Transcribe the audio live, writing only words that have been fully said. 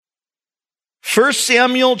1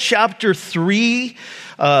 Samuel chapter 3,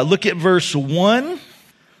 look at verse 1.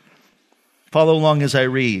 Follow along as I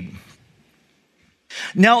read.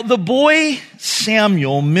 Now the boy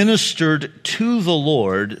Samuel ministered to the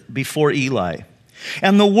Lord before Eli.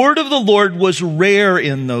 And the word of the Lord was rare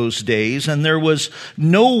in those days, and there was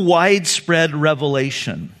no widespread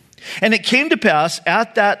revelation. And it came to pass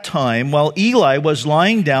at that time, while Eli was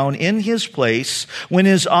lying down in his place, when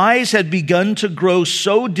his eyes had begun to grow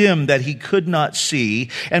so dim that he could not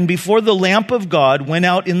see, and before the lamp of God went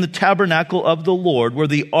out in the tabernacle of the Lord, where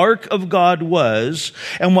the ark of God was,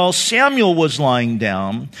 and while Samuel was lying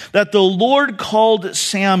down, that the Lord called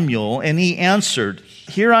Samuel, and he answered,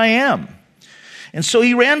 "Here I am." And so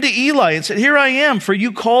he ran to Eli and said, "Here I am, for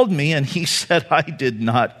you called me." And he said, "I did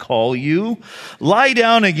not call you. Lie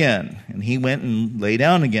down again." And he went and lay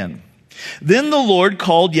down again. Then the Lord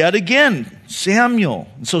called yet again, "Samuel."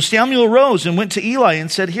 And so Samuel arose and went to Eli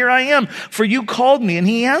and said, "Here I am, for you called me." And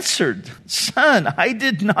he answered, "Son, I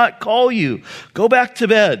did not call you. Go back to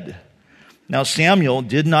bed." Now Samuel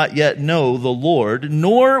did not yet know the Lord,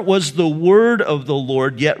 nor was the word of the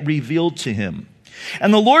Lord yet revealed to him.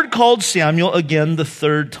 And the Lord called Samuel again the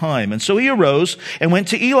third time. And so he arose and went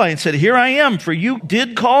to Eli and said, "Here I am, for you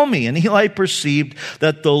did call me." And Eli perceived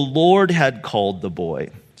that the Lord had called the boy.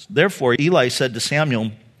 Therefore Eli said to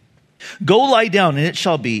Samuel, "Go lie down, and it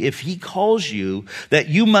shall be, if he calls you, that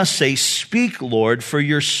you must say, 'Speak, Lord, for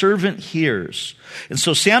your servant hears.'" And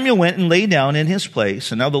so Samuel went and lay down in his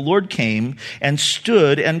place. And now the Lord came and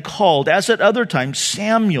stood and called, as at other times,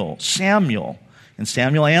 "Samuel, Samuel." And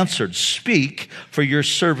Samuel answered, "Speak, for your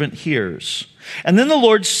servant hears." And then the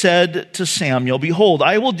Lord said to Samuel, "Behold,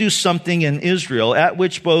 I will do something in Israel at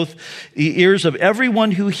which both the ears of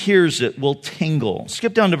everyone who hears it will tingle."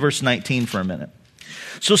 Skip down to verse 19 for a minute.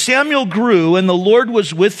 So Samuel grew, and the Lord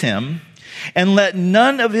was with him, and let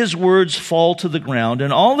none of his words fall to the ground.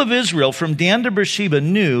 And all of Israel, from Dan to Beersheba,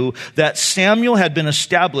 knew that Samuel had been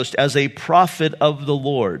established as a prophet of the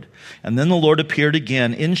Lord. And then the Lord appeared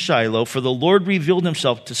again in Shiloh, for the Lord revealed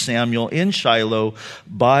himself to Samuel in Shiloh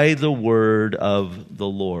by the word of the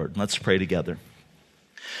Lord. Let's pray together.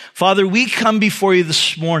 Father, we come before you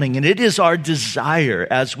this morning, and it is our desire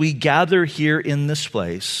as we gather here in this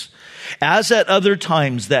place, as at other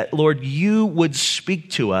times, that, Lord, you would speak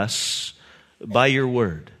to us by your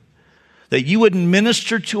word, that you would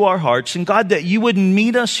minister to our hearts, and God, that you would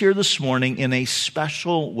meet us here this morning in a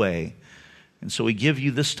special way. And so we give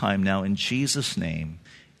you this time now in Jesus' name,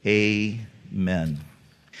 amen.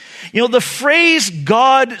 You know, the phrase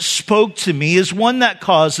 "God spoke to me" is one that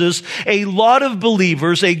causes a lot of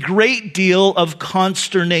believers a great deal of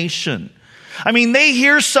consternation. I mean, they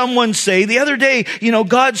hear someone say, "The other day,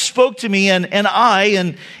 God spoke to me and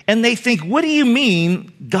they think, what do you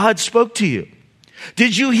mean God spoke to you?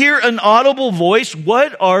 Did you hear an audible voice?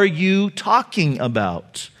 What are you talking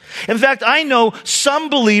about?" In fact, I know some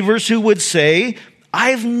believers who would say,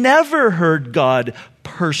 "I've never heard God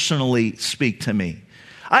personally speak to me.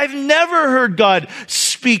 I've never heard God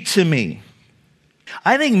speak to me."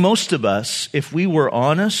 I think most of us, if we were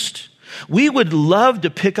honest, we would love to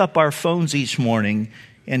pick up our phones each morning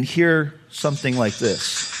and hear something like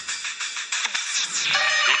this.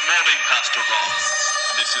 Good morning, Pastor Ron.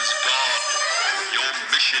 This is God. Your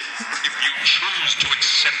mission, if you choose to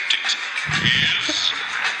accept it, is...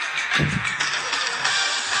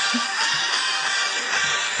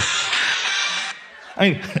 I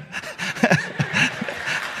mean,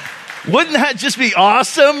 wouldn't that just be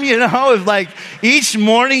awesome? If like each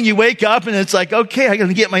morning you wake up and it's like, okay, I'm going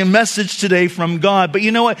to get my message today from God. But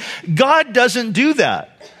you know what? God doesn't do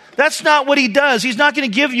that. That's not what he does. He's not going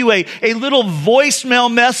to give you a little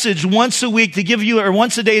voicemail message once a week to give you, or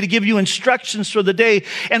once a day to give you instructions for the day.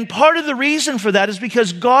 And part of the reason for that is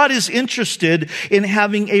because God is interested in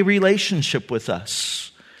having a relationship with us.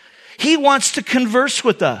 He wants to converse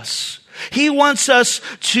with us. He wants us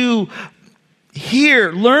to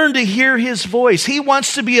learn to hear his voice. He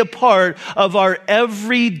wants to be a part of our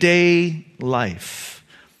everyday life.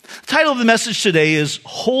 The title of the message today is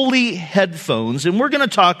Holy Headphones, and we're going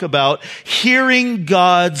to talk about hearing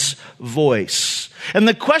God's voice. And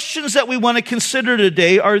the questions that we want to consider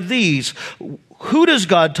today are these: who does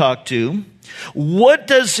God talk to? What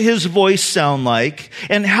does his voice sound like?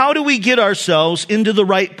 And how do we get ourselves into the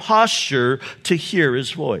right posture to hear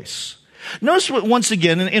his voice? Notice once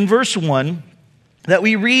again in verse 1, that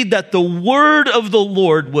we read that the word of the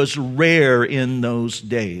Lord was rare in those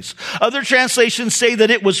days. Other translations say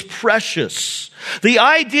that it was precious. The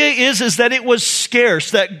idea is that it was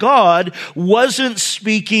scarce, that God wasn't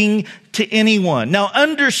speaking to anyone. Now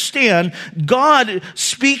understand, God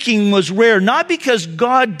speaking was rare, not because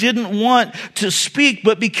God didn't want to speak,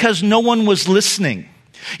 but because no one was listening.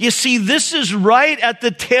 You see, this is right at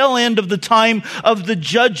the tail end of the time of the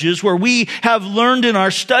Judges, where we have learned in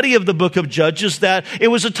our study of the book of Judges that it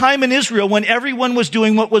was a time in Israel when everyone was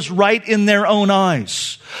doing what was right in their own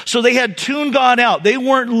eyes. So they had tuned God out. They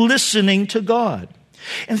weren't listening to God.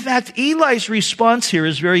 In fact, Eli's response here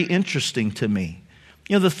is very interesting to me.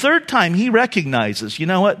 You know, the third time he recognizes, you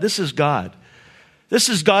know what, this is God. This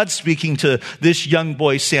is God speaking to this young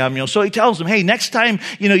boy, Samuel. So he tells him, hey, next time,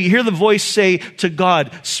 you hear the voice say to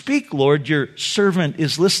God, speak, Lord, your servant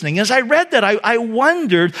is listening. As I read that, I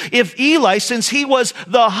wondered if Eli, since he was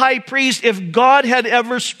the high priest, if God had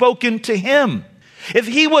ever spoken to him. If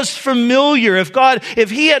he was familiar, if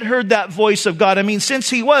he had heard that voice of God. I mean, since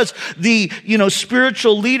he was the,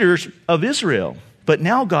 spiritual leaders of Israel. But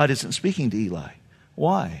now God isn't speaking to Eli.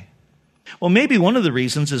 Why? Well, maybe one of the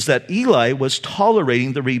reasons is that Eli was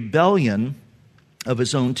tolerating the rebellion of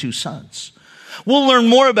his own two sons. We'll learn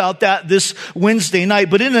more about that this Wednesday night,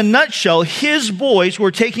 but in a nutshell, his boys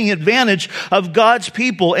were taking advantage of God's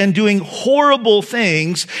people and doing horrible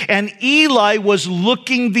things, and Eli was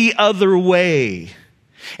looking the other way.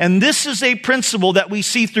 And this is a principle that we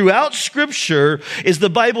see throughout Scripture, is the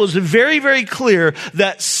Bible is very, very clear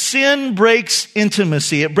that sin breaks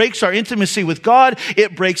intimacy. It breaks our intimacy with God.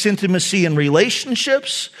 It breaks intimacy in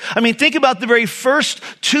relationships. I mean, think about the very first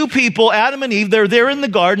two people, Adam and Eve. They're there in the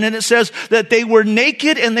garden, and it says that they were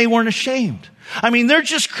naked and they weren't ashamed. I mean, they're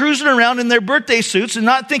just cruising around in their birthday suits and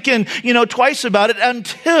not thinking, twice about it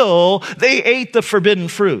until they ate the forbidden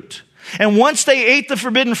fruit. And once they ate the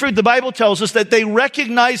forbidden fruit, the Bible tells us that they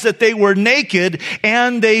recognized that they were naked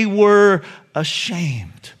and they were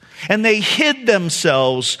ashamed. And they hid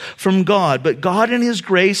themselves from God. But God in His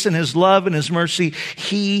grace and His love and His mercy,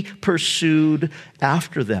 He pursued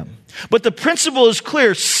after them. But the principle is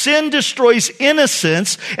clear. Sin destroys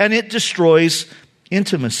innocence and it destroys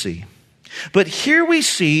intimacy. But here we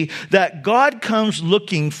see that God comes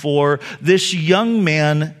looking for this young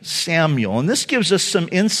man, Samuel. And this gives us some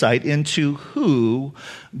insight into who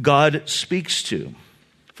God speaks to.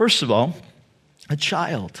 First of all, a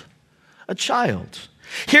child. A child.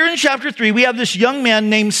 Here in chapter 3, we have this young man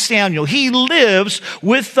named Samuel. He lives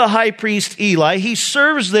with the high priest Eli. He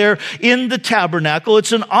serves there in the tabernacle.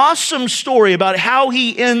 It's an awesome story about how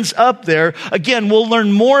he ends up there. Again, we'll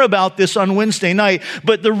learn more about this on Wednesday night.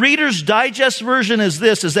 But the Reader's Digest version is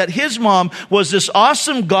that his mom was this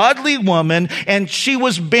awesome, godly woman, and she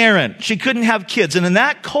was barren. She couldn't have kids. And in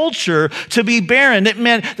that culture, to be barren, it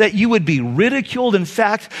meant that you would be ridiculed. In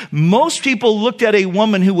fact, most people looked at a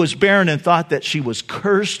woman who was barren and thought that she was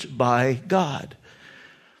cursed by God.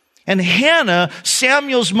 And Hannah,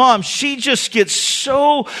 Samuel's mom, she just gets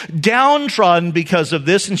so downtrodden because of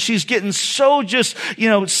this, and she's getting so just,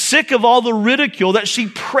 sick of all the ridicule that she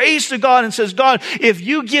prays to God and says, God, if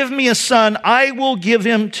you give me a son, I will give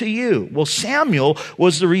him to you. Well, Samuel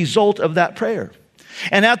was the result of that prayer.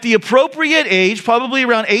 And at the appropriate age, probably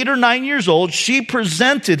around 8 or 9 years old, she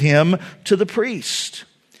presented him to the priest.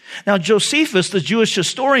 Now, Josephus, the Jewish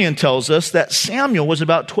historian, tells us that Samuel was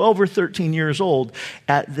about 12 or 13 years old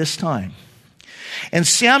at this time. And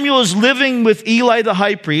Samuel is living with Eli the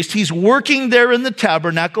high priest. He's working there in the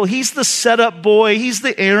tabernacle. He's the setup boy. He's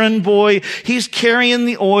the errand boy. He's carrying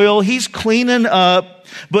the oil. He's cleaning up.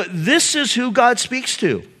 But this is who God speaks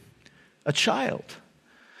to, a child.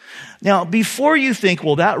 Now, before you think,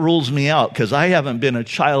 well, that rules me out because I haven't been a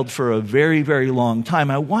child for a very, very long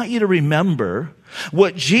time, I want you to remember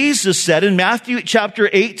what Jesus said in Matthew chapter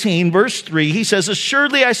 18, verse 3. He says,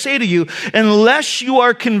 assuredly I say to you, unless you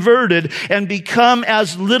are converted and become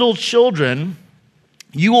as little children,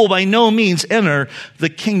 you will by no means enter the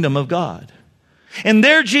kingdom of God. And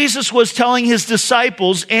there Jesus was telling his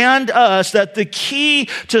disciples and us that the key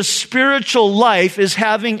to spiritual life is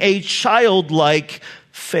having a childlike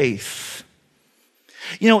faith.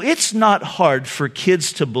 It's not hard for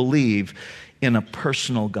kids to believe in a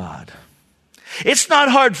personal God. It's not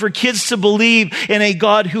hard for kids to believe in a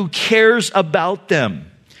God who cares about them.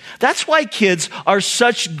 That's why kids are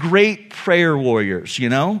such great prayer warriors,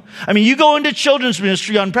 I mean, you go into children's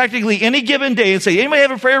ministry on practically any given day and say, anybody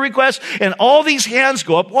have a prayer request? And all these hands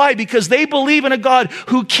go up. Why? Because they believe in a God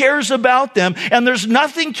who cares about them, and there's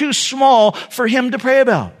nothing too small for him to pray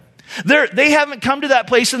about. They haven't come to that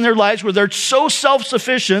place in their lives where they're so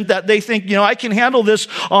self-sufficient that they think, I can handle this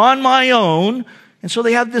on my own. And so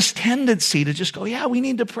they have this tendency to just go, yeah, we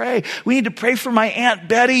need to pray. We need to pray for my Aunt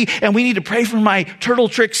Betty, and we need to pray for my turtle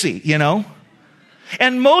Trixie,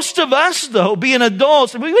 And most of us, though, being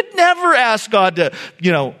adults, we would never ask God to,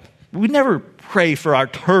 we'd never pray for our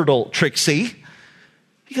turtle Trixie.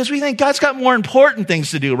 Because we think God's got more important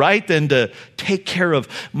things to do, right? Than to take care of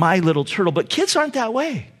my little turtle. But kids aren't that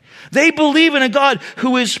way. They believe in a God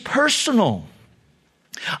who is personal.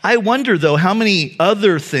 I wonder, though, how many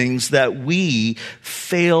other things that we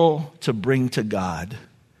fail to bring to God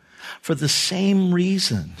for the same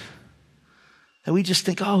reason. That we just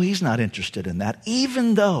think, oh, he's not interested in that.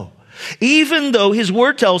 Even though his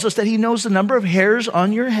word tells us that he knows the number of hairs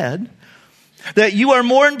on your head, that you are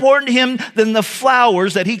more important to him than the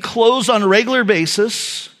flowers that he clothes on a regular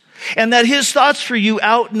basis, and that his thoughts for you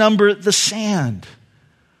outnumber the sand.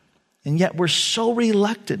 And yet we're so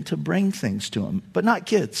reluctant to bring things to him, but not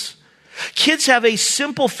kids. Kids have a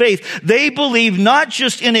simple faith. They believe not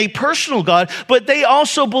just in a personal God, but they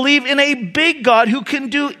also believe in a big God who can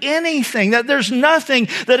do anything, that there's nothing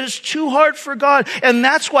that is too hard for God. And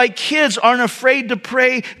that's why kids aren't afraid to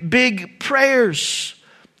pray big prayers,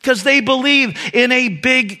 because they believe in a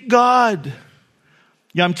big God.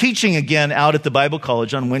 I'm teaching again out at the Bible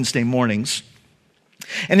College on Wednesday mornings.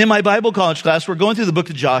 And in my Bible college class, we're going through the book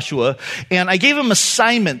of Joshua, and I gave them an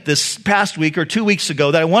assignment this past week or 2 weeks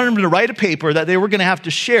ago that I wanted them to write a paper that they were going to have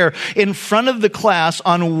to share in front of the class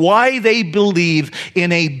on why they believe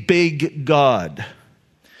in a big God.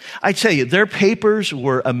 I tell you, their papers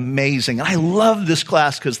were amazing. And I love this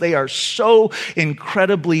class because they are so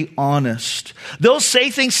incredibly honest. They'll say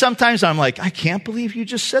things sometimes I'm like, I can't believe you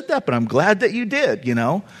just said that, but I'm glad that you did,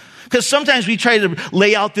 Because sometimes we try to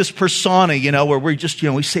lay out this persona, where we just,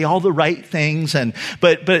 we say all the right things.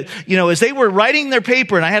 But as they were writing their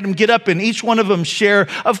paper and I had them get up and each one of them share,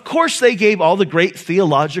 of course they gave all the great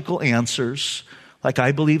theological answers. Like,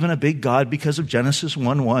 I believe in a big God because of Genesis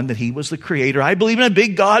 1:1, that he was the creator. I believe in a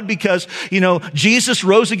big God because, Jesus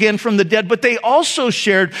rose again from the dead. But they also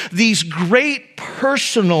shared these great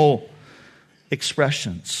personal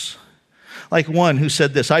expressions. Like one who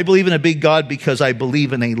said this, I believe in a big God because I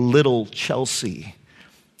believe in a little Chelsea.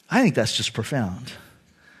 I think that's just profound.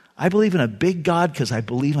 I believe in a big God because I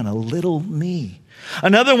believe in a little me.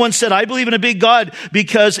 Another one said, I believe in a big God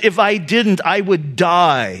because if I didn't, I would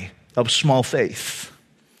die of small faith.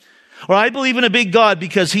 Or I believe in a big God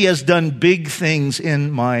because he has done big things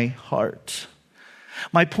in my heart.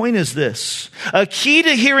 My point is this. A key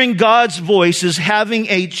to hearing God's voice is having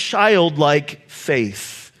a childlike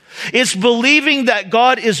faith. It's believing that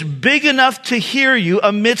God is big enough to hear you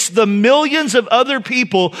amidst the millions of other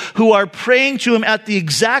people who are praying to him at the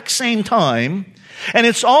exact same time. And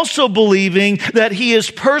it's also believing that he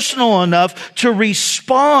is personal enough to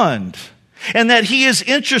respond, and that he is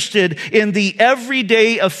interested in the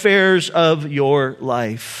everyday affairs of your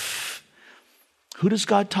life. Who does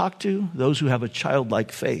God talk to? Those who have a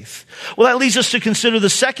childlike faith. Well, that leads us to consider the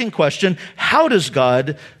second question. How does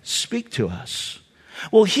God speak to us?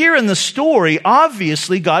 Well, here in the story,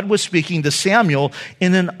 obviously God was speaking to Samuel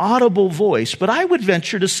in an audible voice, but I would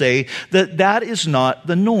venture to say that that is not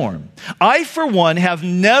the norm. I, for one, have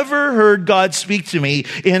never heard God speak to me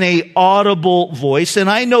in an audible voice, and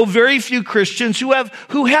I know very few Christians who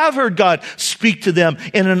have heard God speak to them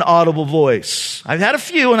in an audible voice. I've had a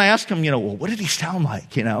few, and I asked them, well, what did he sound like,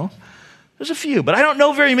 There's a few, but I don't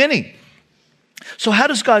know very many. So how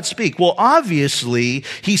does God speak? Well, obviously,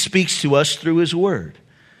 he speaks to us through his word.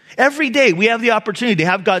 Every day we have the opportunity to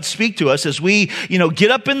have God speak to us as we, get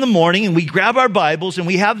up in the morning and we grab our Bibles and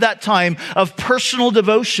we have that time of personal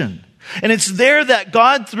devotion. And it's there that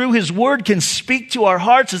God, through his word, can speak to our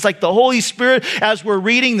hearts. It's like the Holy Spirit, as we're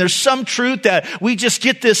reading, there's some truth that we just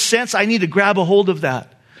get this sense, I need to grab a hold of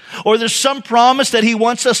that. Or there's some promise that he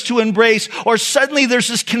wants us to embrace. Or suddenly there's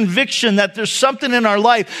this conviction that there's something in our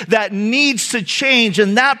life that needs to change.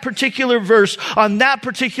 And that particular verse on that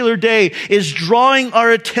particular day is drawing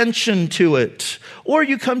our attention to it. Or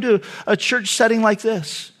you come to a church setting like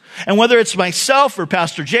this. And whether it's myself or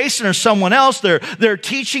Pastor Jason or someone else, they're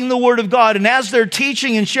teaching the Word of God. And as they're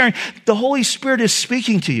teaching and sharing, the Holy Spirit is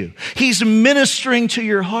speaking to you. He's ministering to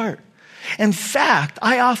your heart. In fact,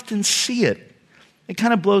 I often see it. It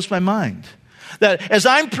kind of blows my mind that as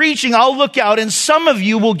I'm preaching, I'll look out and some of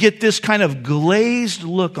you will get this kind of glazed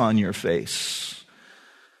look on your face.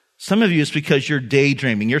 Some of you, it's because you're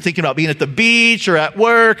daydreaming. You're thinking about being at the beach or at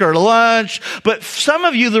work or lunch. But some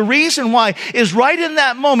of you, the reason why is right in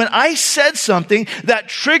that moment, I said something that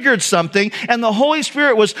triggered something, and the Holy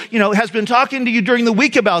Spirit has been talking to you during the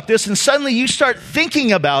week about this, and suddenly you start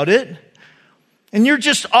thinking about it. And you're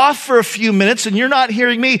just off for a few minutes and you're not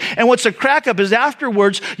hearing me. And what's a crack up is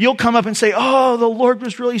afterwards, you'll come up and say, oh, the Lord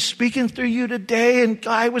was really speaking through you today. And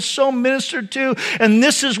I was so ministered to. And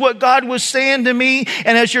this is what God was saying to me.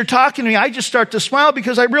 And as you're talking to me, I just start to smile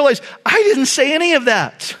because I realize I didn't say any of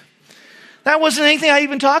that. That wasn't anything I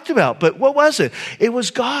even talked about. But what was it? It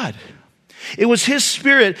was God. It was His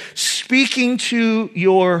Spirit speaking to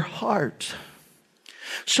your heart.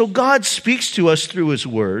 So God speaks to us through His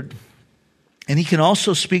Word. And He can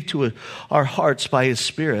also speak to our hearts by His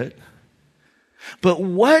Spirit. But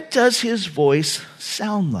what does His voice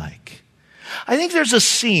sound like? I think there's a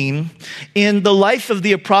scene in the life of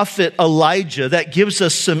the prophet Elijah that gives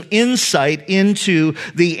us some insight into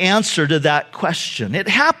the answer to that question. It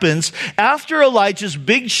happens after Elijah's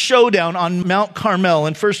big showdown on Mount Carmel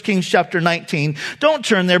in 1 Kings chapter 19. Don't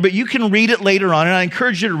turn there, but you can read it later on, and I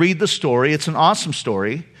encourage you to read the story. It's an awesome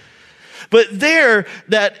story. But there,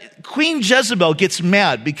 that Queen Jezebel gets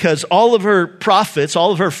mad because all of her prophets,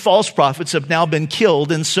 all of her false prophets have now been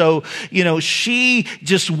killed. And so, she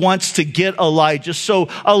just wants to get Elijah. So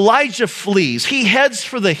Elijah flees. He heads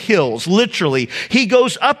for the hills, literally. He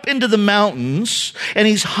goes up into the mountains and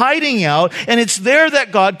he's hiding out. And it's there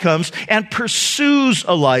that God comes and pursues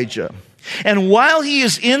Elijah. And while he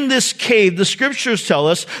is in this cave, the scriptures tell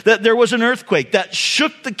us that there was an earthquake that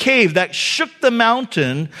shook the cave, that shook the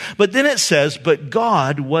mountain. But then it says, but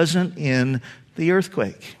God wasn't in the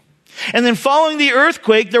earthquake. And then following the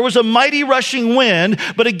earthquake, there was a mighty rushing wind.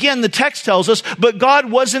 But again, the text tells us, but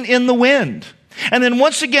God wasn't in the wind. And then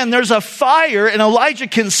once again, there's a fire and Elijah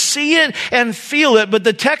can see it and feel it. But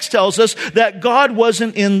the text tells us that God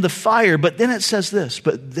wasn't in the fire. But then it says this,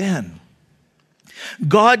 but then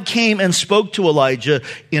God came and spoke to Elijah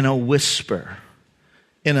in a whisper,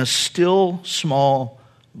 in a still small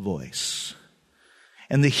voice.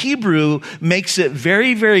 And the Hebrew makes it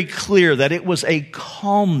very, very clear that it was a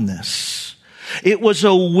calmness. It was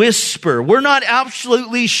a whisper. We're not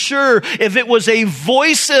absolutely sure if it was a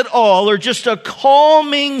voice at all or just a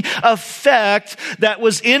calming effect that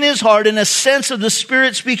was in his heart in a sense of the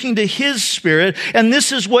Spirit speaking to his spirit. And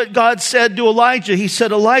this is what God said to Elijah. He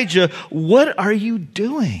said, Elijah, what are you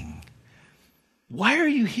doing? Why are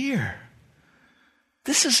you here?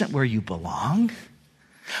 This isn't where you belong.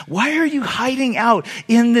 Why are you hiding out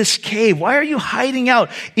in this cave? Why are you hiding out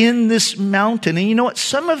in this mountain? And you know what?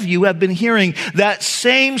 Some of you have been hearing that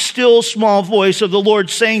same still small voice of the Lord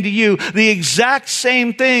saying to you the exact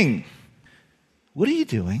same thing. What are you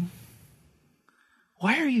doing?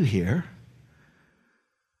 Why are you here?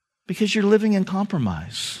 Because you're living in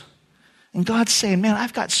compromise. And God's saying, man,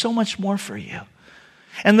 I've got so much more for you.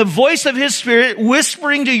 And the voice of His Spirit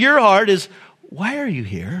whispering to your heart is, why are you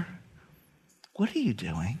here? What are you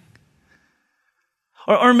doing?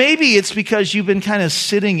 Or maybe it's because you've been kind of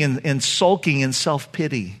sitting and sulking in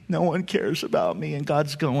self-pity. No one cares about me. And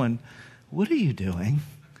God's going, what are you doing?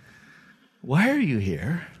 Why are you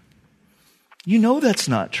here? You know that's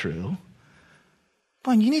not true.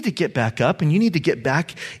 Come on, you need to get back up and you need to get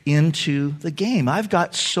back into the game. I've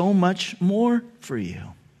got so much more for you.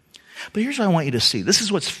 But here's what I want you to see. This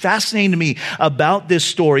is what's fascinating to me about this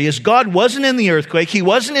story is God wasn't in the earthquake, He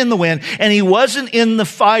wasn't in the wind, and He wasn't in the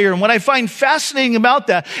fire. And what I find fascinating about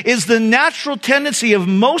that is the natural tendency of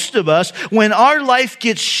most of us when our life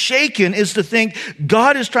gets shaken is to think,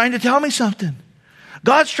 God is trying to tell me something.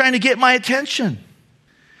 God's trying to get my attention.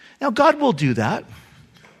 Now, God will do that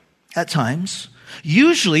at times.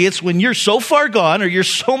 Usually it's when you're so far gone or you're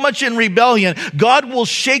so much in rebellion, God will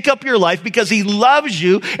shake up your life because He loves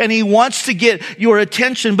you and He wants to get your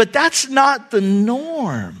attention. But that's not the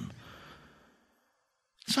norm.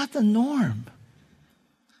 It's not the norm.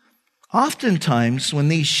 Oftentimes when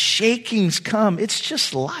these shakings come, it's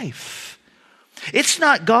just life. It's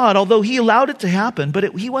not God, although He allowed it to happen,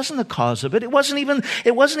 but He wasn't the cause of it. It wasn't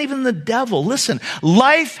even the devil. Listen,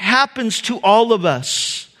 life happens to all of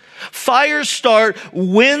us. Fires start,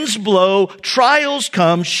 winds blow, trials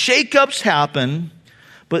come, shakeups happen,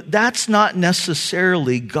 but that's not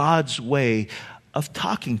necessarily God's way of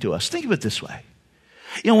talking to us. Think of it this way.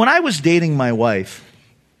 When I was dating my wife,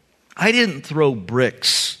 I didn't throw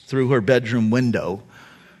bricks through her bedroom window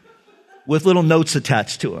with little notes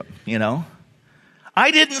attached to them,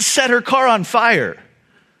 I didn't set her car on fire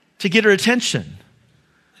to get her attention.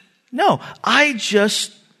 No, I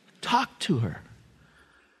just talked to her.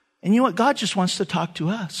 And you know what? God just wants to talk to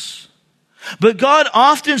us. But God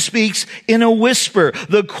often speaks in a whisper,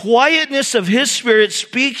 the quietness of His Spirit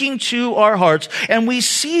speaking to our hearts. And we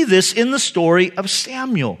see this in the story of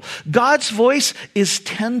Samuel. God's voice is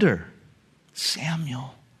tender.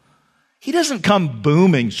 Samuel. He doesn't come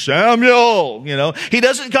booming, Samuel, He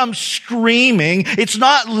doesn't come screaming. It's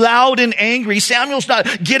not loud and angry. Samuel's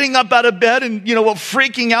not getting up out of bed and,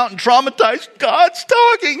 freaking out and traumatized. God's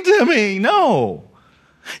talking to me. No,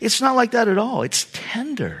 it's not like that at all. It's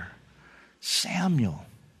tender. Samuel.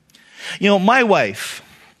 My wife,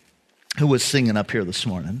 who was singing up here this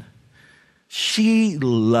morning, she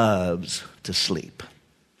loves to sleep.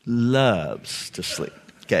 Loves to sleep,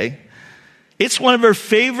 okay? It's one of her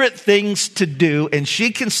favorite things to do, and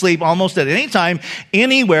she can sleep almost at any time,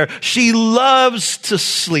 anywhere. She loves to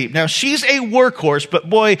sleep. Now, she's a workhorse, but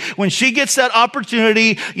boy, when she gets that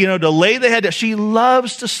opportunity, to lay the head down, she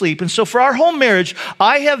loves to sleep. And so for our whole marriage,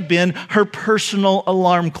 I have been her personal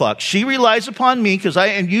alarm clock. She relies upon me because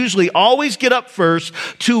I usually always get up first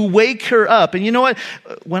to wake her up. And you know what?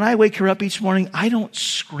 When I wake her up each morning, I don't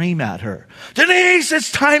scream at her. Denise,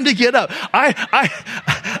 it's time to get up.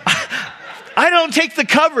 I don't take the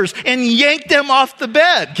covers and yank them off the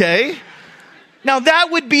bed, okay? Now that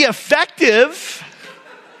would be effective,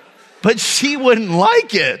 but she wouldn't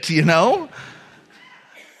like it, And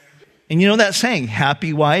that saying,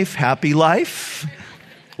 happy wife, happy life?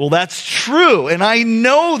 Well, that's true, and I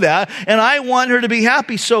know that, and I want her to be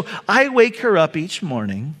happy. So I wake her up each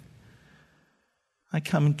morning. I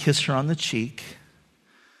come and kiss her on the cheek.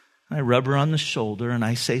 I rub her on the shoulder, and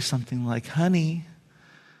I say something like, honey,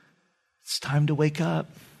 it's time to wake up.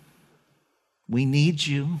 We need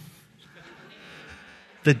you.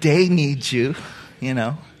 The day needs you,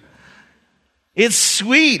 It's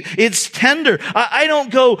sweet. It's tender. I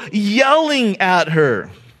don't go yelling at her.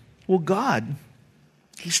 Well, God,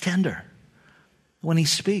 He's tender when He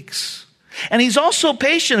speaks. And He's also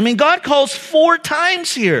patient. God calls 4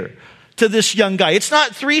 times here to this young guy. It's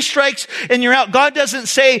not 3 strikes and you're out. God doesn't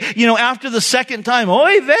say, after the second time,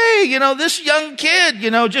 oy vey, this young kid,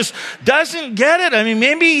 just doesn't get it.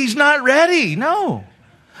 Maybe he's not ready. No.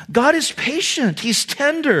 God is patient. He's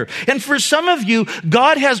tender. And for some of you,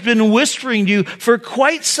 God has been whispering to you for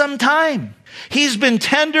quite some time. He's been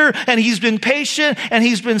tender and He's been patient and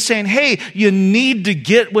He's been saying, hey, you need to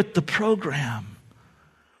get with the program.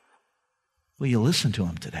 Will you listen to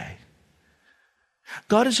Him today?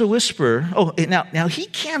 God is a whisperer. Oh, now He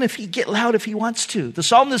can get loud if He wants to. The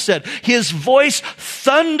psalmist said, His voice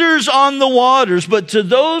thunders on the waters, but to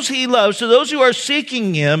those He loves, to those who are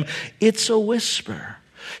seeking Him, it's a whisper.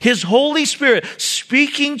 His Holy Spirit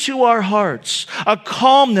speaking to our hearts, a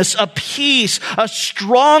calmness, a peace, a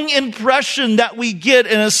strong impression that we get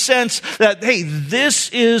in a sense that, hey, this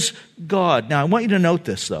is God. Now, I want you to note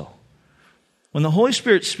this, though. When the Holy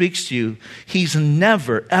Spirit speaks to you, He's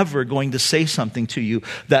never, ever going to say something to you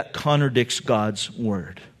that contradicts God's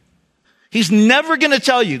word. He's never going to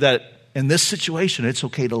tell you that in this situation, it's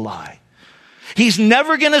okay to lie. He's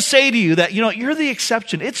never going to say to you that, you're the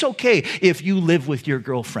exception. It's okay if you live with your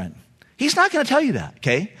girlfriend. He's not going to tell you that,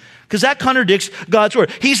 okay? Because that contradicts God's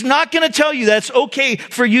word. He's not going to tell you that it's okay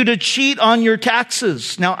for you to cheat on your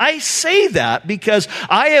taxes. Now, I say that because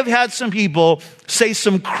I have had some people say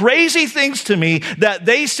some crazy things to me that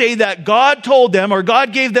they say that God told them or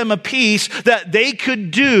God gave them a piece that they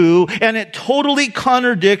could do, and it totally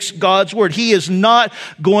contradicts God's word. He is not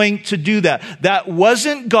going to do that. That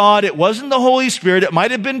wasn't God. It wasn't the Holy Spirit. It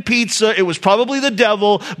might have been pizza. It was probably the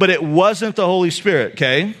devil, but it wasn't the Holy Spirit,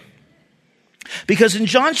 okay? Because in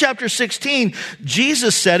John chapter 16,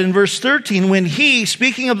 Jesus said in verse 13, when He,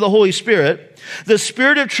 speaking of the Holy Spirit, the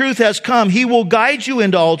Spirit of truth has come, He will guide you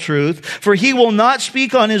into all truth, for He will not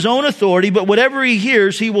speak on His own authority, but whatever He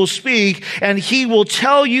hears, He will speak, and He will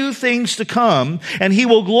tell you things to come, and He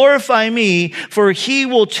will glorify Me, for He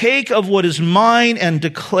will take of what is mine and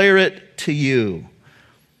declare it to you.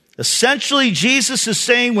 Essentially, Jesus is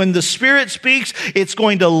saying when the Spirit speaks, it's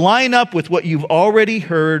going to line up with what you've already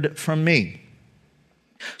heard from Me.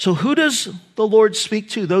 So who does the Lord speak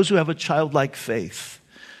to? Those who have a childlike faith.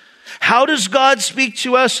 How does God speak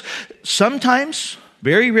to us? Sometimes,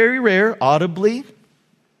 very, very rare, audibly.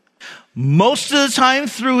 Most of the time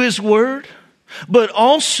through His Word, but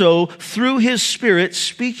also through His Spirit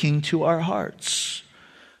speaking to our hearts.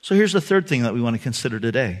 So here's the third thing that we want to consider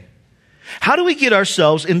today. How do we get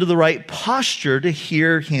ourselves into the right posture to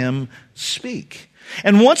hear Him speak?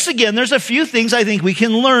 And once again, there's a few things I think we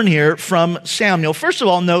can learn here from Samuel. First of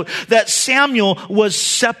all, note that Samuel was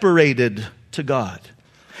separated to God.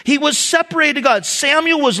 He was separated to God.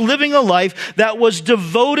 Samuel was living a life that was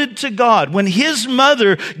devoted to God. When his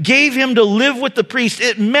mother gave him to live with the priest,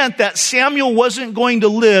 it meant that Samuel wasn't going to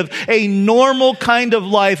live a normal kind of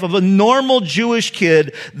life of a normal Jewish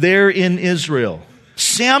kid there in Israel.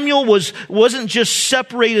 Samuel wasn't just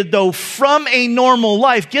separated, though, from a normal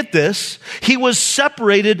life. Get this. He was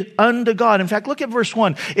separated unto God. In fact, look at verse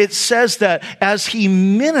 1. It says that as he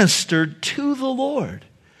ministered to the Lord.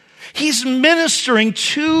 He's ministering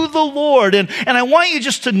to the Lord. And I want you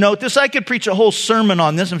just to note this. I could preach a whole sermon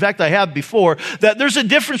on this. In fact, I have before. That there's a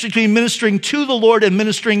difference between ministering to the Lord and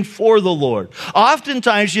ministering for the Lord.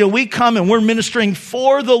 Oftentimes, we come and we're ministering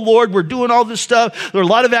for the Lord. We're doing all this stuff. There's a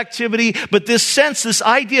lot of activity. But this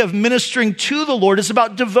idea of ministering to the Lord is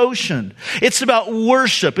about devotion. It's about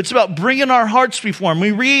worship. It's about bringing our hearts before Him.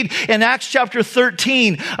 We read in Acts chapter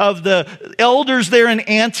 13 of the elders there in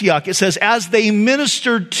Antioch. It says, as they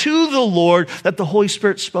ministered to the Lord, that the Holy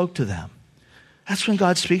Spirit spoke to them. That's when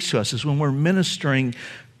God speaks to us, is when we're ministering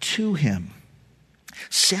to Him.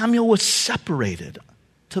 Samuel was separated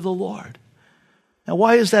to the Lord. Now,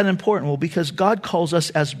 why is that important? Well, because God calls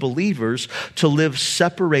us as believers to live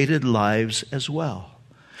separated lives as well.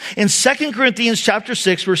 In 2 Corinthians chapter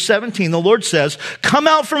 6, verse 17, the Lord says, come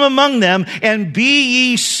out from among them and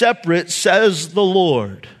be ye separate, says the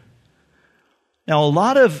Lord. Now, a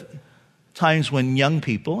lot of times when young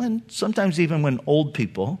people, and sometimes even when old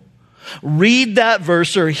people, read that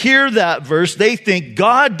verse or hear that verse, they think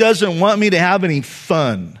God doesn't want me to have any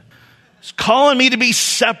fun. He's calling me to be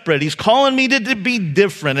separate. He's calling me to be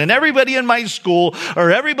different. And everybody in my school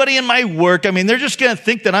or everybody in my work, they're just going to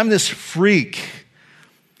think that I'm this freak.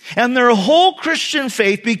 And their whole Christian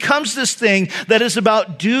faith becomes this thing that is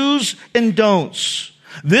about do's and don'ts.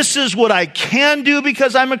 This is what I can do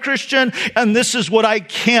because I'm a Christian, and this is what I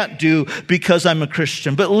can't do because I'm a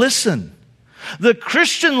Christian. But listen, the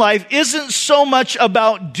Christian life isn't so much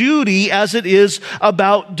about duty as it is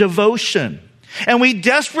about devotion. And we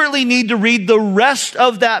desperately need to read the rest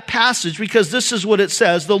of that passage, because this is what it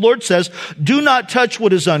says. The Lord says, do not touch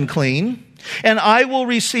what is unclean, and I will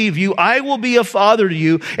receive you. I will be a father to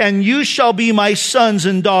you, and you shall be my sons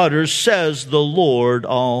and daughters, says the Lord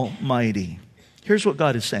Almighty. Here's what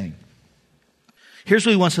God is saying. Here's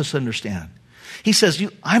what He wants us to understand. He says,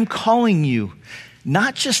 I'm calling you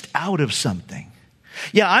not just out of something.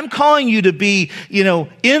 Yeah, I'm calling you to be,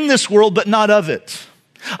 in this world, but not of it.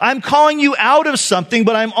 I'm calling you out of something,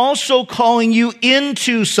 but I'm also calling you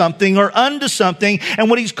into something or unto something. And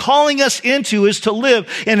what He's calling us into is to live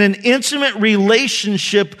in an intimate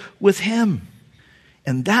relationship with Him.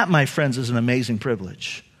 And that, my friends, is an amazing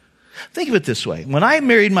privilege. Think of it this way. When I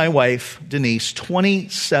married my wife, Denise,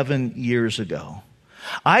 27 years ago,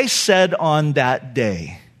 I said on that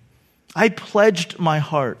day, I pledged my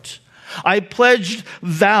heart. I pledged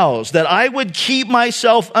vows that I would keep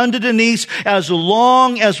myself unto Denise as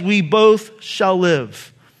long as we both shall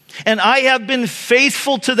live. And I have been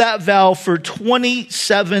faithful to that vow for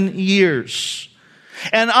 27 years.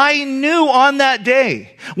 And I knew on that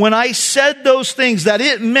day, when I said those things, that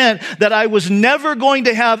it meant that I was never going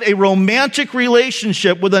to have a romantic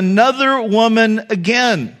relationship with another woman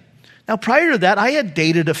again. Now, prior to that, I had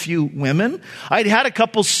dated a few women. I'd had a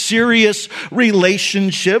couple serious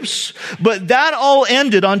relationships, but that all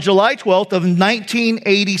ended on July 12th of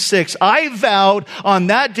 1986. I vowed on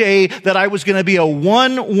that day that I was going to be a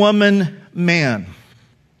one-woman man.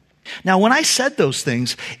 Now, when I said those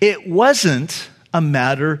things, it wasn't a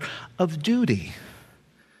matter of duty.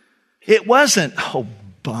 It wasn't, oh,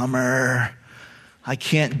 bummer, I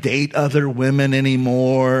can't date other women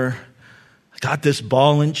anymore. I got this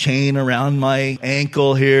ball and chain around my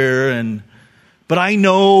ankle here, but I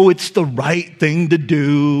know it's the right thing to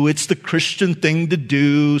do. It's the Christian thing to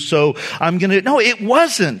do, so I'm going to... No, it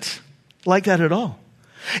wasn't like that at all.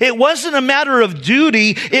 It wasn't a matter of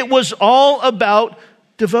duty. It was all about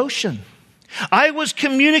devotion. I was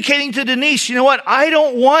communicating to Denise, you know what? I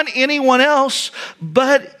don't want anyone else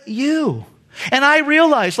but you. And I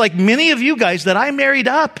realized, like many of you guys, that I married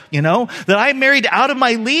up, that I married out of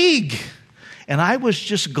my league. And I was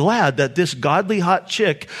just glad that this godly hot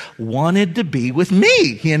chick wanted to be with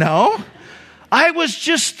me, I was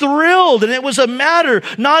just thrilled. And it was a matter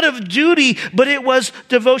not of duty, but it was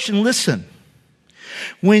devotion. Listen,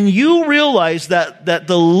 when you realize that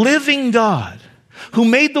the living God, who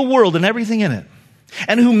made the world and everything in it,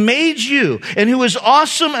 and who made you, and who is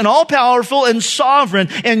awesome and all-powerful and sovereign,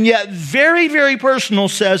 and yet very, very personal,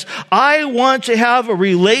 says, I want to have a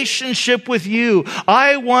relationship with you.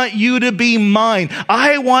 I want you to be mine.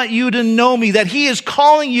 I want you to know me, that He is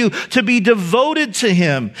calling you to be devoted to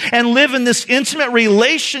Him and live in this intimate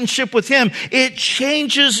relationship with Him. It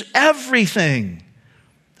changes everything.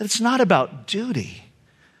 That it's not about duty,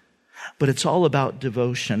 but it's all about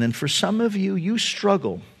devotion. And for some of you, you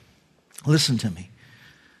struggle. Listen to me.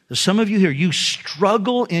 There's some of you here, you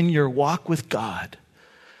struggle in your walk with God.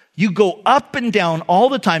 You go up and down all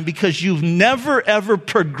the time because you've never, ever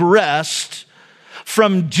progressed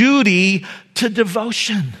from duty to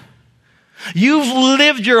devotion. You've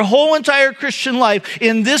lived your whole entire Christian life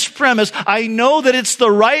in this premise. I know that it's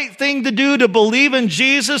the right thing to do to believe in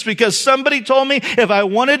Jesus because somebody told me if I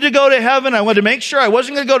wanted to go to heaven, I wanted to make sure I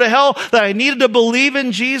wasn't going to go to hell, that I needed to believe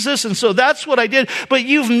in Jesus. And so that's what I did. But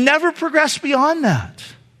you've never progressed beyond that.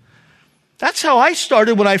 That's how I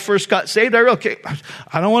started when I first got saved. Okay,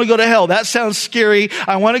 I don't want to go to hell. That sounds scary.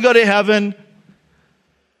 I want to go to heaven.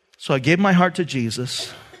 So I gave my heart to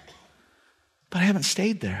Jesus, but I haven't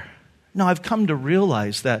stayed there. No, I've come to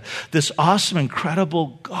realize that this awesome,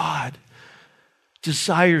 incredible God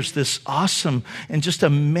desires this awesome and just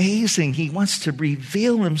amazing. He wants to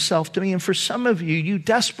reveal himself to me. And for some of you, you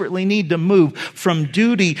desperately need to move from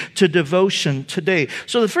duty to devotion today.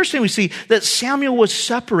 So the first thing we see that Samuel was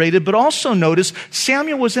separated, but also notice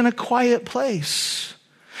Samuel was in a quiet place.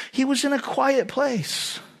 He was in a quiet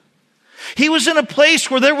place. He was in a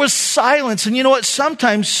place where there was silence. And you know what?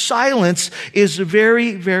 Sometimes silence is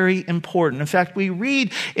very, very important. In fact, we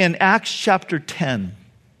read in Acts chapter 10.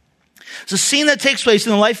 It's a scene that takes place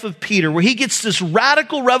in the life of Peter where he gets this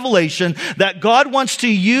radical revelation that God wants to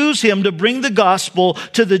use him to bring the gospel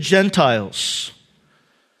to the Gentiles.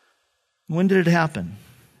 When did it happen?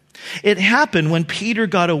 It happened when Peter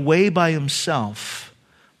got away by himself.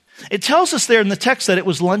 It tells us there in the text that it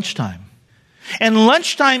was lunchtime. And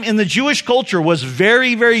lunchtime in the Jewish culture was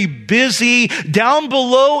very, very busy. Down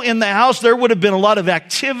below in the house, there would have been a lot of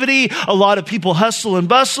activity, a lot of people hustling and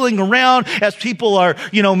bustling around as people are,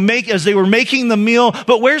 as they were making the meal.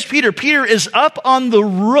 But where's Peter? Peter is up on the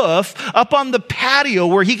roof, up on the patio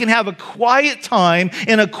where he can have a quiet time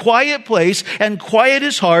in a quiet place and quiet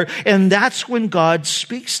his heart. And that's when God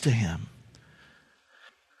speaks to him.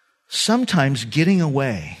 Sometimes getting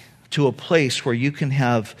away to a place where you can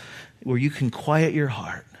quiet your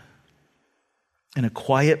heart in a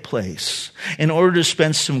quiet place in order to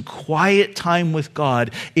spend some quiet time with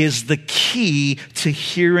God is the key to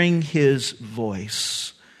hearing his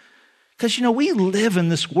voice. Because, we live in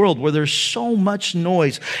this world where there's so much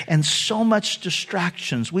noise and so much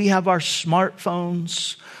distractions. We have our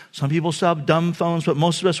smartphones. Some people still have dumb phones, but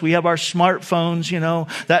most of us, we have our smartphones,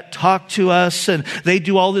 that talk to us and they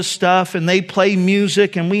do all this stuff and they play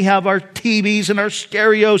music and we have our TVs and our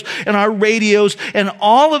stereos and our radios and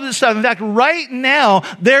all of this stuff. In fact, right now,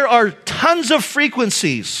 there are tons of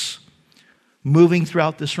frequencies moving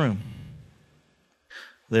throughout this room.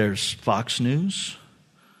 There's Fox News,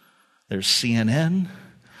 there's CNN,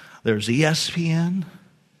 there's ESPN.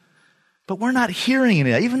 But we're not hearing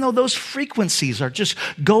any of that, even though those frequencies are just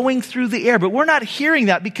going through the air. But we're not hearing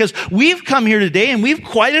that because we've come here today and we've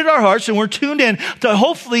quieted our hearts and we're tuned in to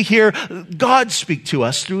hopefully hear God speak to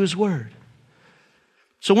us through his word.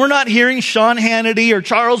 So we're not hearing Sean Hannity or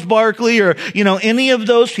Charles Barkley or, any of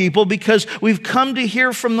those people because we've come to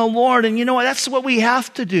hear from the Lord. And that's what we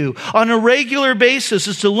have to do on a regular basis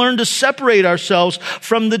is to learn to separate ourselves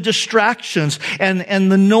from the distractions and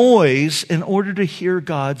the noise in order to hear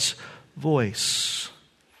God's voice.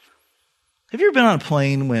 Have you ever been on a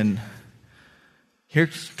plane when you're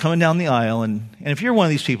coming down the aisle and if you're one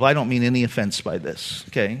of these people, I don't mean any offense by this,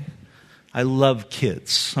 okay? I love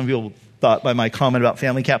kids. Some people thought by my comment about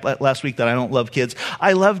Family Camp last week that I don't love kids.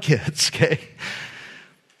 I love kids, okay?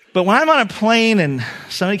 But when I'm on a plane and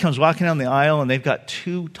somebody comes walking down the aisle and they've got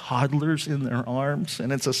 2 toddlers in their arms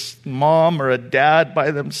and it's a mom or a dad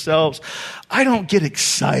by themselves, I don't get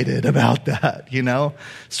excited about that,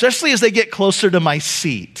 especially as they get closer to my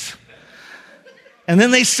seat. And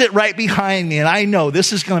then they sit right behind me and I know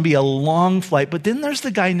this is going to be a long flight. But then there's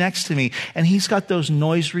the guy next to me and he's got those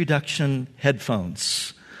noise reduction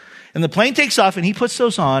headphones. And the plane takes off and he puts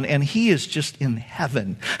those on and he is just in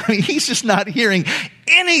heaven. He's just not hearing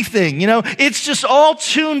anything, it's just all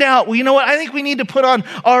tuned out. Well, you know what? I think we need to put on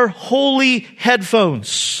our holy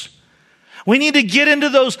headphones. We need to get into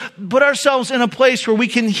those, put ourselves in a place where we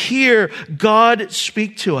can hear God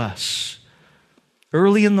speak to us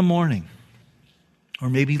early in the morning or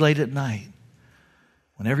maybe late at night.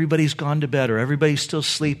 When everybody's gone to bed or everybody's still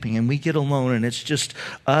sleeping and we get alone and it's just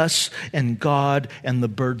us and God and the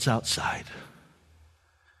birds outside.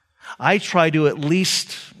 I try to at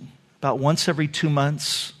least about once every 2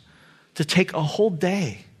 months to take a whole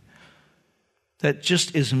day that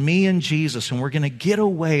just is me and Jesus and we're going to get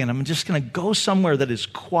away and I'm just going to go somewhere that is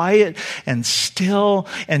quiet and still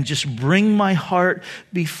and just bring my heart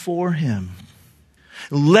before him.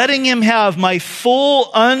 Letting him have my full,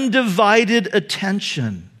 undivided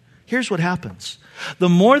attention. Here's what happens. The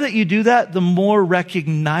more that you do that, the more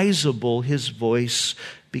recognizable his voice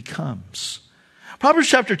becomes. Proverbs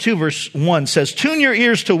chapter 2, verse 1 says, tune your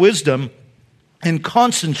ears to wisdom and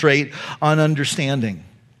concentrate on understanding.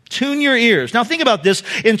 Tune your ears. Now think about this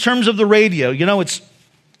in terms of the radio. You know, it's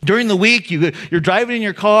during the week, you're driving in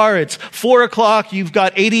your car, it's 4 o'clock, you've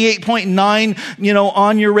got 88.9,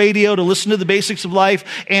 on your radio to listen to the basics of life.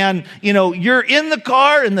 And, you're in the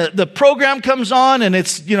car and the program comes on and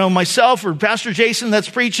it's, myself or Pastor Jason that's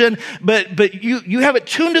preaching, but you have it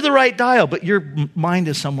tuned to the right dial, but your mind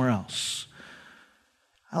is somewhere else.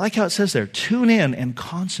 I like how it says there, tune in and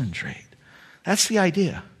concentrate. That's the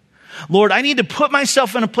idea. Lord, I need to put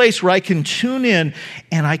myself in a place where I can tune in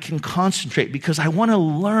and I can concentrate because I want to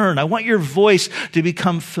learn. I want your voice to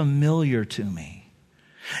become familiar to me.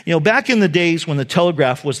 Back in the days when the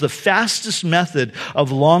telegraph was the fastest method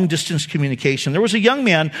of long-distance communication, there was a young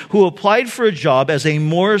man who applied for a job as a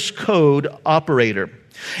Morse code operator.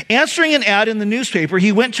 Answering an ad in the newspaper,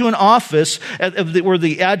 he went to an office where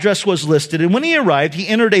the address was listed. And when he arrived, he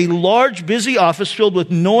entered a large, busy office filled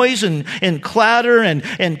with noise and clatter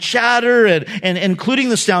and chatter and including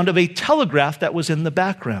the sound of a telegraph that was in the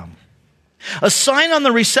background. A sign on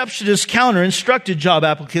the receptionist's counter instructed job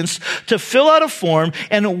applicants to fill out a form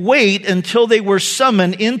and wait until they were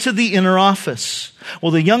summoned into the inner office.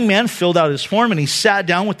 Well, the young man filled out his form and he sat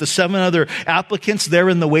down with the 7 other applicants there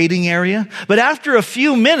in the waiting area. But after a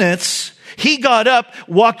few minutes, he got up,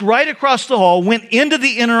 walked right across the hall, went into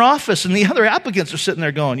the inner office, and the other applicants are sitting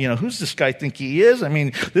there going, who's this guy think he is? I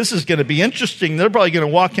mean, this is going to be interesting. They're probably going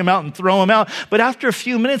to walk him out and throw him out. But after a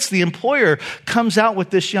few minutes, the employer comes out with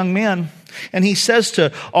this young man, and he says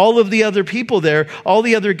to all of the other people there, all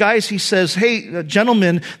the other guys, he says, hey,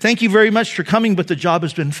 gentlemen, thank you very much for coming, but the job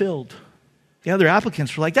has been filled. The other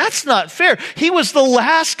applicants were like, that's not fair. He was the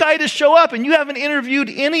last guy to show up and you haven't interviewed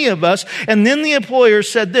any of us. And then the employer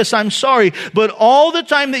said this, I'm sorry, but all the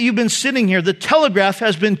time that you've been sitting here, the telegraph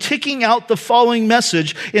has been ticking out the following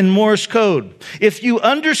message in Morse code. If you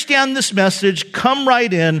understand this message, come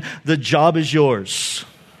right in. The job is yours.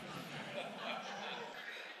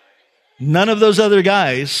 None of those other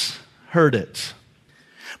guys heard it.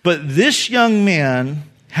 But this young man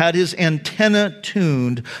had his antenna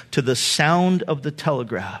tuned to the sound of the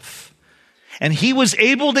telegraph. And he was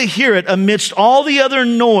able to hear it amidst all the other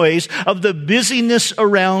noise of the busyness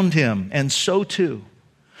around him. And so too,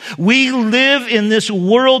 we live in this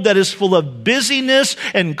world that is full of busyness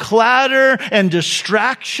and clatter and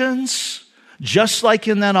distractions, just like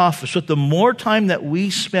in that office. But the more time that we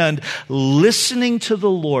spend listening to the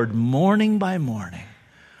Lord morning by morning,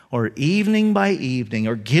 or evening by evening,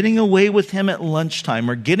 or getting away with him at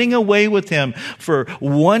lunchtime, or getting away with him for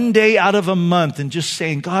one day out of a month and just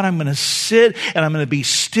saying, God, I'm going to sit and I'm going to be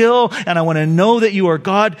still and I want to know that you are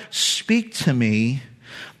God. Speak to me,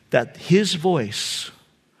 that his voice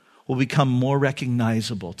will become more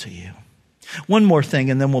recognizable to you. One more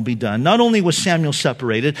thing and then we'll be done. Not only was Samuel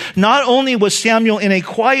separated, not only was Samuel in a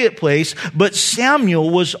quiet place, but Samuel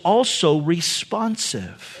was also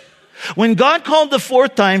responsive. When God called the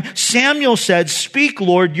 4th time, Samuel said, speak,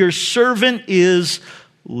 Lord, your servant is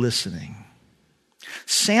listening.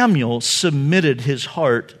 Samuel submitted his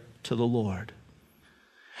heart to the Lord.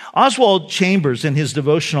 Oswald Chambers, in his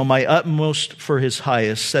devotional, My Utmost for His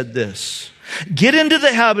Highest, said this, get into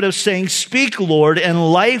the habit of saying, speak, Lord,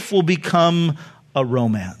 and life will become a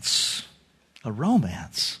romance. A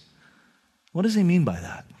romance? What does he mean by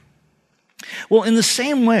that? Well, in the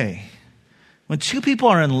same way, when two people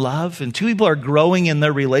are in love and two people are growing in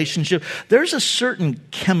their relationship, there's a certain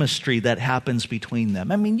chemistry that happens between them.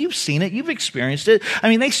 I mean, you've seen it. You've experienced it. I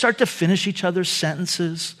mean, they start to finish each other's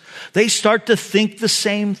sentences. They start to think the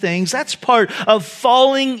same things. That's part of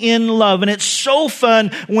falling in love. And it's so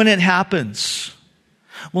fun when it happens.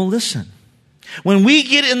 Well, listen. When we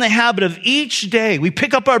get in the habit of each day, we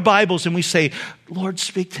pick up our Bibles and we say, Lord,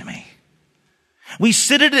 speak to me. We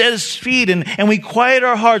sit at his feet and we quiet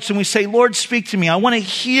our hearts and we say, Lord, speak to me. I want to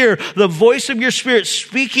hear the voice of your Spirit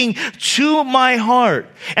speaking to my heart.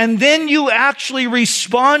 And then you actually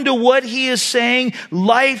respond to what he is saying.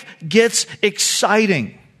 Life gets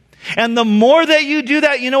exciting. And the more that you do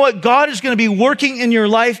that, you know what? God is going to be working in your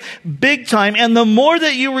life big time. And the more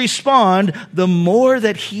that you respond, the more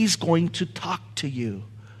that he's going to talk to you.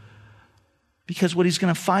 Because what he's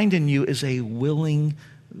going to find in you is a willing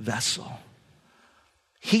vessel.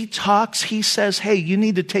 He talks, he says, hey, you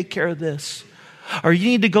need to take care of this. Or you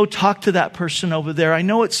need to go talk to that person over there. I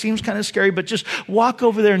know it seems kind of scary, but just walk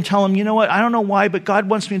over there and tell them, you know what? I don't know why, but God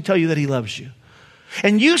wants me to tell you that he loves you.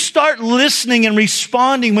 And you start listening and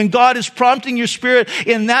responding when God is prompting your spirit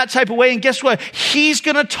in that type of way. And guess what? He's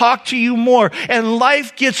going to talk to you more. And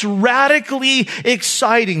life gets radically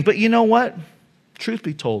exciting. But you know what? Truth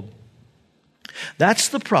be told, That's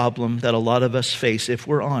the problem that a lot of us face if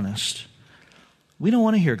we're honest. We don't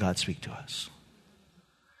want to hear God speak to us.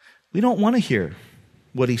 We don't want to hear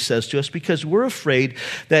what he says to us because we're afraid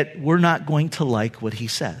that we're not going to like what he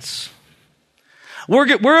says.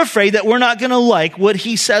 We're afraid that we're not going to like what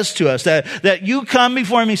he says to us. That you come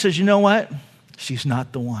before him, he says, you know what? She's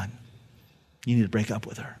not the one. You need to break up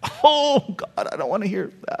with her. Oh, God, I don't want to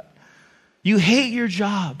hear that. You hate your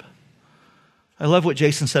job. I love what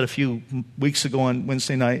Jason said a few weeks ago on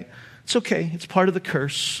Wednesday night. It's okay. It's part of the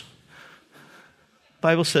curse. The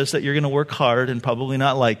Bible says that you're going to work hard and probably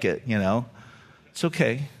not like it, It's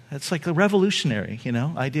okay. It's like a revolutionary,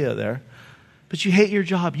 idea there. But you hate your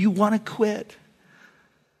job. You want to quit.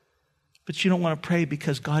 But you don't want to pray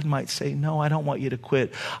because God might say, no, I don't want you to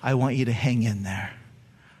quit. I want you to hang in there.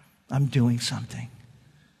 I'm doing something.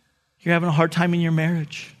 You're having a hard time in your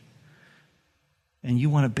marriage. And you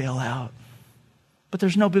want to bail out. But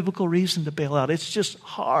there's no biblical reason to bail out. It's just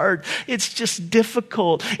hard. It's just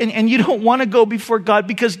difficult. And you don't want to go before God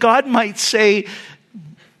because God might say,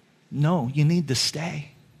 no, you need to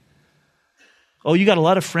stay. Oh, you got a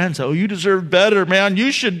lot of friends. Oh, you deserve better, man.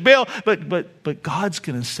 You should bail. But God's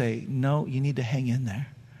going to say, no, you need to hang in there.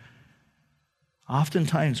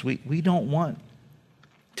 Oftentimes, we don't want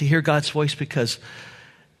to hear God's voice because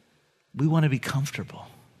we want to be comfortable.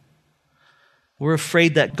 We're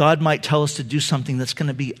afraid that God might tell us to do something that's going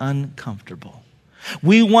to be uncomfortable.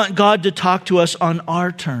 We want God to talk to us on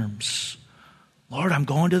our terms. Lord, I'm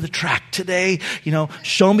going to the track today.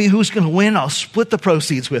 Show me who's going to win. I'll split the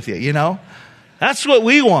proceeds with you, That's what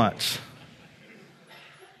we want.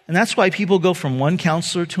 And that's why people go from one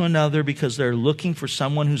counselor to another because they're looking for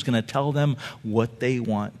someone who's going to tell them what they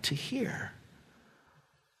want to hear.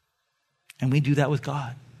 And we do that with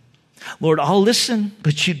God. Lord, I'll listen,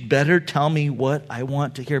 but you'd better tell me what I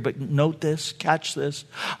want to hear. But note this, catch this,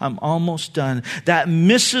 I'm almost done. That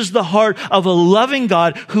misses the heart of a loving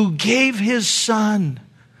God who gave his son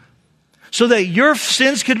so that your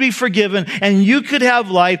sins could be forgiven and you could have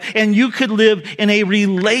life and you could live in a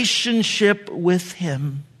relationship with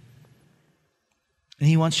him. And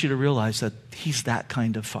he wants you to realize that he's that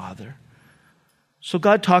kind of father. So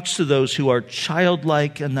God talks to those who are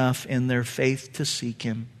childlike enough in their faith to seek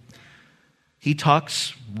him. He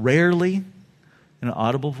talks rarely in an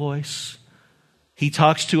audible voice. He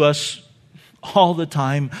talks to us all the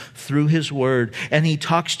time through his word. And he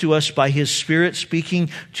talks to us by his Spirit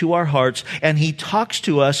speaking to our hearts. And he talks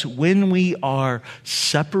to us when we are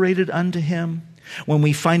separated unto him, when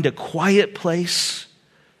we find a quiet place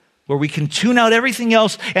where we can tune out everything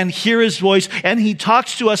else and hear his voice. And he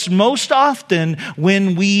talks to us most often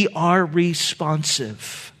when we are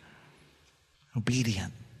responsive,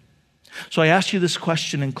 obedient. So I ask you this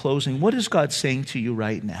question in closing. What is God saying to you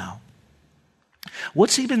right now?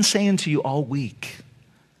 What's he been saying to you all week?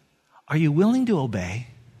 Are you willing to obey?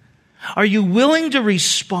 Are you willing to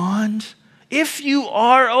respond? If you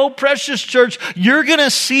are, oh precious church, you're going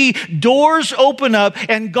to see doors open up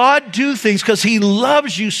and God do things because he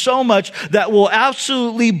loves you so much that will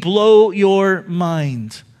absolutely blow your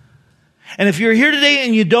mind. And if you're here today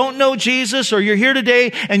and you don't know Jesus, or you're here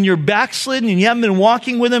today and you're backslidden and you haven't been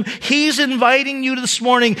walking with him, he's inviting you this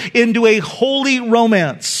morning into a holy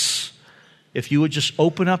romance. If you would just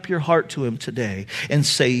open up your heart to him today and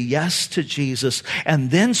say yes to Jesus,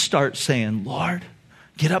 and then start saying, Lord,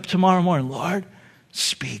 get up tomorrow morning. Lord,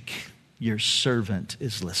 speak. Your servant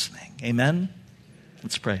is listening. Amen?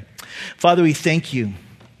 Let's pray. Father, we thank you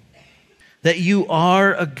that you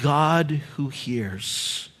are a God who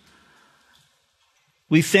hears.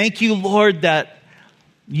 We thank you, Lord, that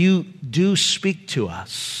you do speak to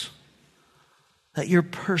us, that you're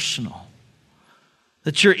personal,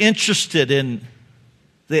 that you're interested in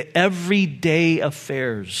the everyday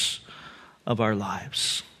affairs of our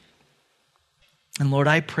lives. And Lord,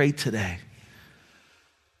 I pray today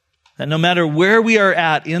that no matter where we are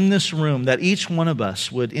at in this room, that each one of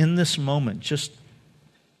us would, in this moment, just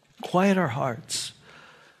quiet our hearts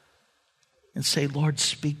and say, Lord,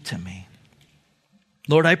 speak to me.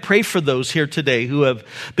 Lord, I pray for those here today who have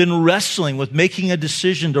been wrestling with making a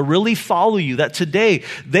decision to really follow you, that today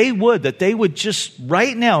they would just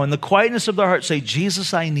right now in the quietness of their heart say,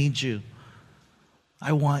 Jesus, I need you.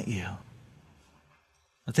 I want you.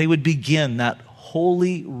 That they would begin that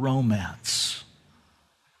holy romance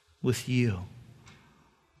with you,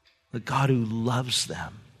 the God who loves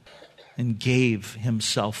them and gave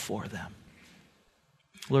himself for them.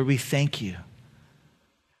 Lord, we thank you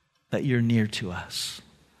that you're near to us,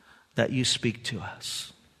 that you speak to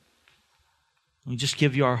us. We just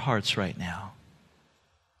give you our hearts right now.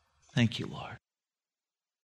 Thank you, Lord.